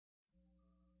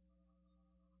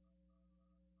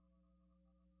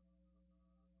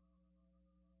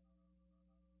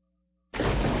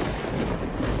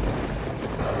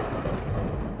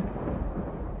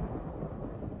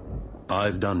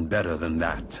I've done better than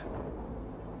that.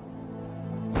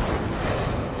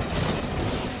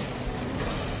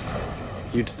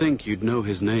 You'd think you'd know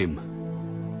his name.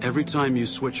 Every time you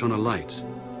switch on a light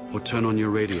or turn on your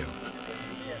radio,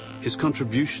 his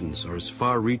contributions are as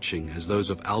far-reaching as those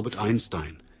of Albert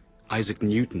Einstein, Isaac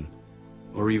Newton,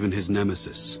 or even his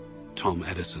nemesis, Tom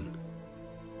Edison.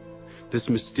 This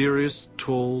mysterious,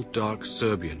 tall, dark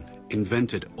Serbian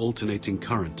invented alternating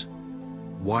current,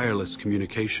 wireless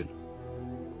communication,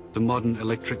 the modern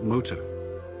electric motor,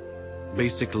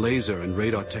 basic laser and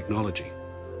radar technology,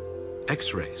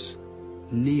 X-rays,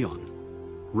 neon,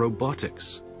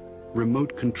 robotics,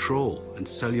 remote control and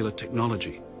cellular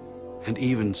technology, and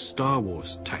even Star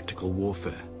Wars tactical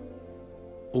warfare,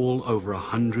 all over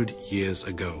 100 years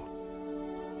ago.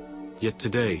 Yet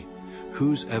today,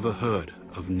 who's ever heard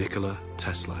of Nikola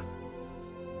Tesla?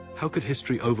 How could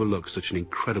history overlook such an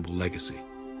incredible legacy?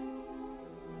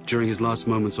 During his last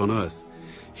moments on Earth,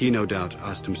 he no doubt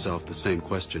asked himself the same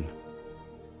question.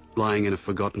 Lying in a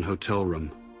forgotten hotel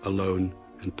room, alone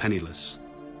and penniless,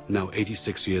 now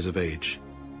 86 years of age.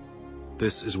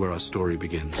 This is where our story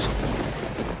begins.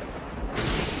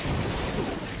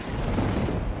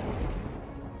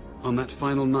 On that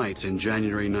final night in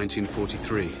January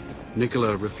 1943,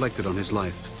 Nikola reflected on his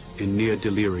life in near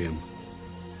delirium.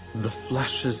 The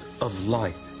flashes of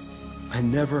light. I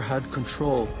never had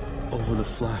control over the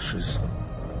flashes.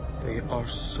 They are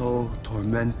so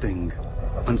tormenting.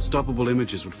 Unstoppable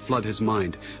images would flood his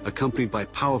mind, accompanied by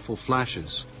powerful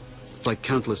flashes, like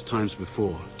countless times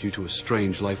before, due to a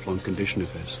strange lifelong condition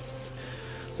of his.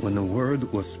 When the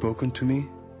word was spoken to me,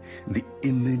 the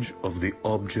image of the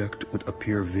object would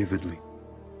appear vividly.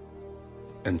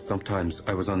 And sometimes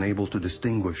I was unable to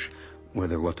distinguish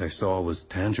whether what I saw was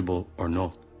tangible or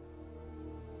not.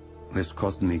 This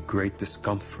caused me great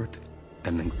discomfort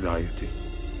and anxiety.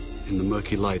 In the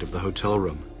murky light of the hotel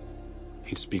room,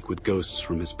 he'd speak with ghosts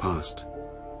from his past,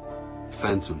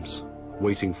 phantoms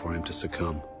waiting for him to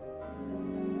succumb.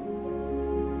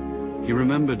 He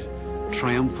remembered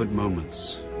triumphant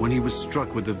moments when he was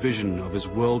struck with the vision of his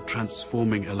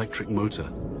world-transforming electric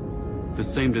motor, the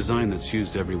same design that's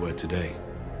used everywhere today.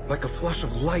 Like a flash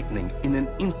of lightning, in an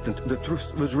instant the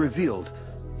truth was revealed.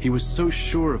 He was so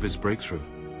sure of his breakthrough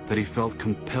that he felt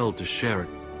compelled to share it.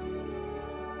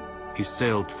 He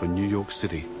sailed for New York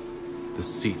City, the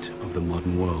seat of the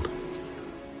modern world.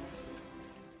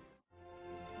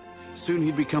 Soon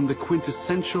he'd become the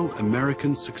quintessential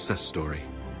American success story,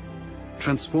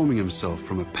 transforming himself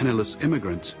from a penniless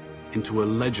immigrant into a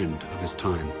legend of his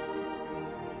time.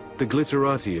 The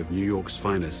glitterati of New York's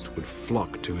finest would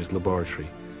flock to his laboratory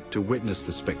to witness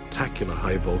the spectacular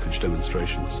high-voltage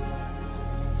demonstrations.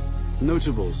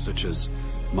 Notables such as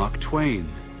Mark Twain,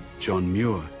 John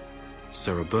Muir,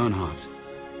 Sarah Bernhardt,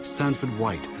 Stanford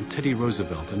White, and Teddy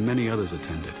Roosevelt, and many others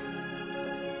attended.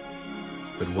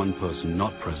 But one person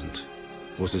not present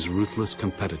was his ruthless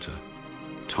competitor,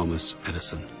 Thomas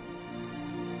Edison.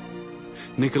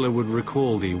 Nikola would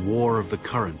recall the war of the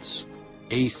currents,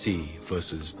 AC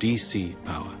versus DC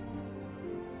power.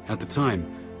 At the time,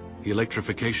 the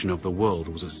electrification of the world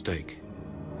was at stake.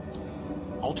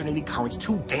 Alternating current's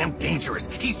too damn dangerous.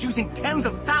 He's using tens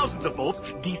of thousands of volts.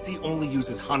 DC only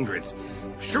uses hundreds.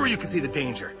 Sure, you can see the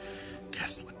danger.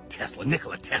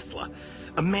 Nikola Tesla.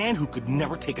 A man who could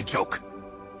never take a joke.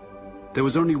 There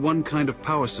was only one kind of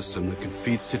power system that could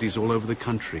feed cities all over the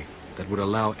country that would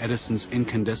allow Edison's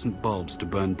incandescent bulbs to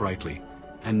burn brightly,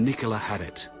 and Nikola had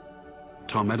it.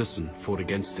 Tom Edison fought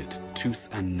against it, tooth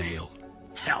and nail.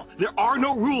 Hell, there are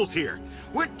no rules here.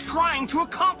 We're trying to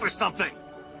accomplish something.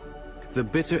 The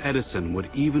bitter Edison would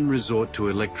even resort to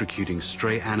electrocuting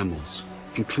stray animals,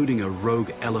 including a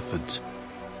rogue elephant,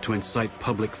 to incite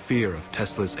public fear of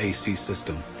Tesla's AC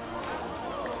system.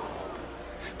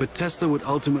 But Tesla would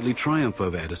ultimately triumph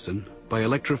over Edison by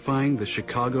electrifying the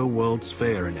Chicago World's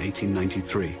Fair in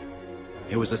 1893.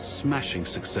 It was a smashing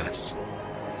success.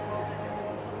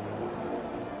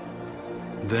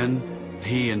 Then,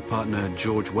 he and partner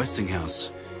George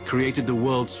Westinghouse created the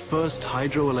world's first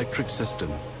hydroelectric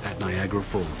system at Niagara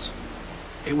Falls.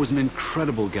 It was an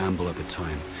incredible gamble at the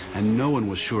time, and no one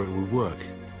was sure it would work,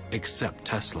 except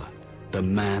Tesla, the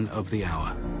man of the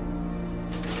hour.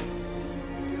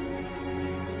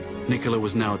 Nikola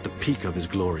was now at the peak of his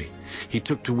glory. He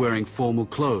took to wearing formal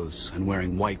clothes and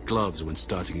wearing white gloves when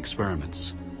starting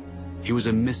experiments. He was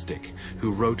a mystic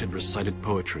who wrote and recited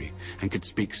poetry and could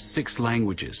speak 6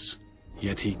 languages,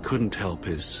 yet he couldn't help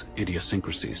his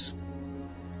idiosyncrasies.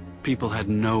 People had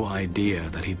no idea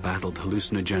that he battled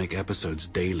hallucinogenic episodes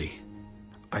daily.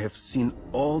 I have seen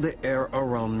all the air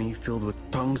around me filled with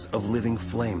tongues of living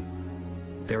flame.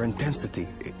 Their intensity,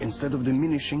 instead of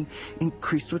diminishing,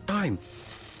 increased with time.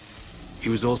 He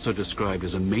was also described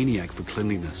as a maniac for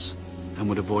cleanliness and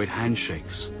would avoid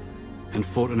handshakes, and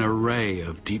fought an array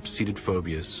of deep-seated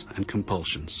phobias and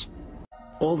compulsions.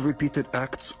 All repeated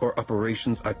acts or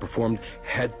operations I performed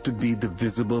had to be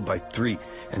divisible by 3,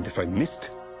 and if I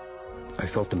missed, I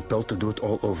felt impelled to do it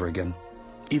all over again,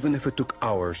 even if it took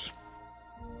hours.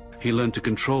 He learned to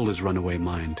control his runaway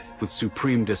mind with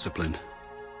supreme discipline.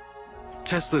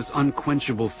 Tesla's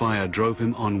unquenchable fire drove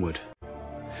him onward.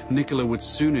 Nikola would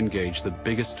soon engage the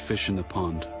biggest fish in the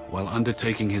pond while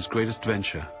undertaking his greatest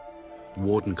venture,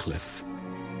 Wardenclyffe.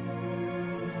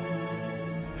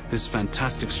 This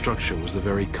fantastic structure was the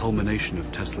very culmination of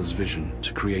Tesla's vision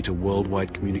to create a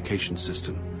worldwide communication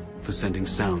system for sending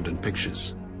sound and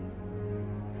pictures.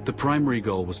 The primary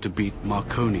goal was to beat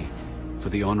Marconi for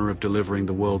the honor of delivering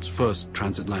the world's first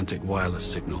transatlantic wireless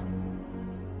signal.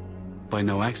 By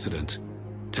no accident,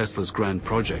 Tesla's grand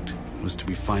project was to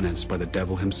be financed by the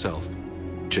devil himself,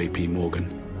 J.P.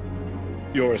 Morgan.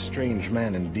 You're a strange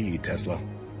man indeed, Tesla.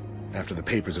 After the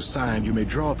papers are signed, you may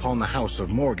draw upon the house of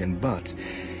Morgan, but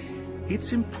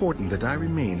it's important that I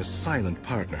remain a silent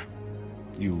partner.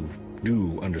 You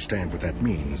do understand what that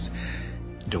means,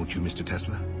 don't you, Mr.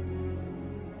 Tesla?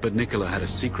 But Nikola had a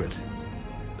secret.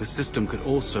 The system could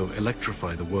also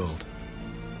electrify the world.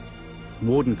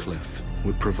 Wardenclyffe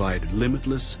would provide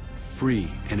limitless,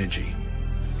 free energy,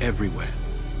 everywhere,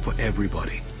 for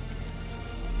everybody.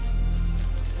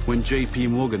 When J.P.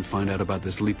 Morgan found out about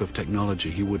this leap of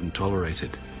technology, he wouldn't tolerate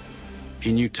it.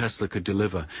 He knew Tesla could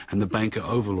deliver, and the banker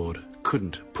overlord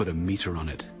couldn't put a meter on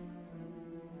it.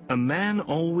 A man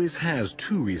always has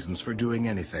 2 reasons for doing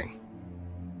anything.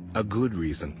 A good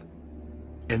reason,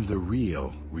 and the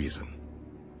real reason.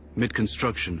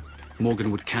 Mid-construction, Morgan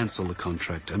would cancel the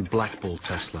contract and blackball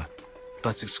Tesla,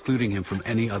 thus excluding him from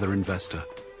any other investor.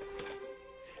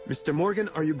 Mr. Morgan,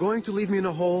 are you going to leave me in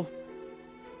a hole?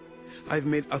 I've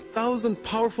made 1,000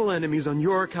 powerful enemies on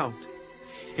your account.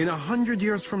 In 100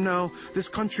 years from now, this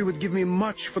country would give me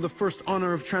much for the first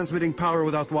honor of transmitting power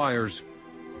without wires.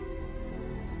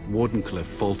 Wardenclyffe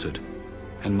faltered,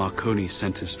 and Marconi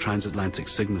sent his transatlantic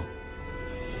signal.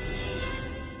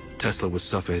 Tesla would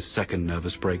suffer his second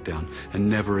nervous breakdown, and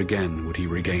never again would he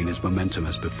regain his momentum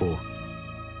as before.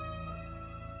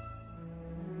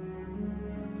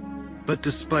 But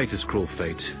despite his cruel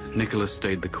fate, Nikola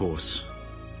stayed the course.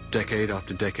 Decade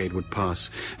after decade would pass,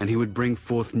 and he would bring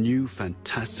forth new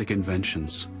fantastic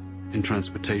inventions in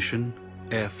transportation,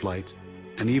 air flight,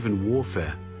 and even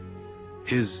warfare.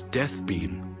 His death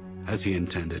beam, as he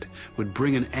intended, would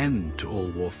bring an end to all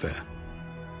warfare.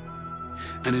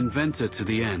 An inventor to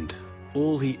the end,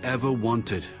 all he ever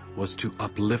wanted was to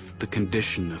uplift the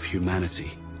condition of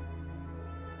humanity.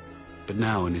 But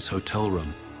now in his hotel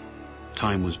room,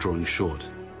 time was drawing short.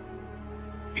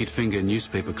 He'd finger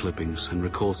newspaper clippings and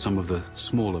recall some of the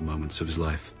smaller moments of his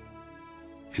life.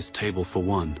 His table for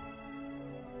one,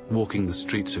 walking the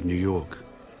streets of New York,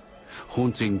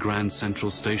 haunting Grand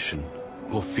Central Station,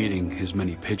 or feeding his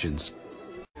many pigeons.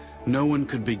 No one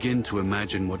could begin to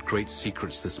imagine what great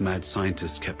secrets this mad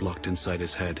scientist kept locked inside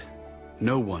his head.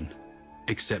 No one,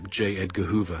 except J. Edgar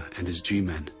Hoover and his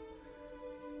G-men.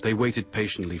 They waited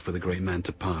patiently for the great man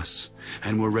to pass,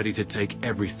 and were ready to take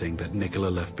everything that Nikola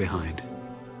left behind.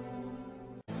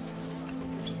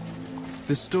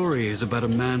 This story is about a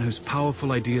man whose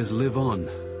powerful ideas live on,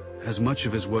 as much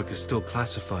of his work is still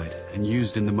classified and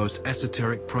used in the most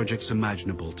esoteric projects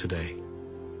imaginable today.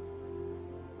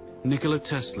 Nikola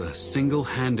Tesla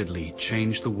single-handedly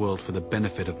changed the world for the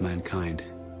benefit of mankind,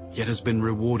 yet has been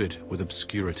rewarded with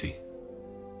obscurity.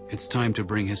 It's time to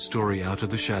bring his story out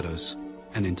of the shadows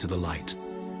and into the light.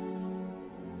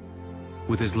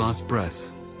 With his last breath,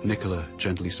 Nikola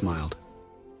gently smiled.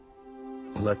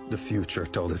 Let the future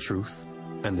tell the truth,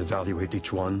 and evaluate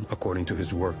each one according to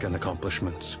his work and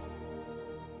accomplishments.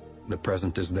 The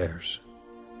present is theirs.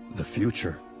 The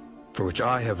future, for which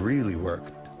I have really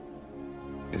worked,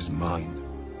 is mine.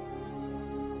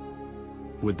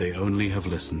 Would they only have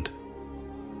listened?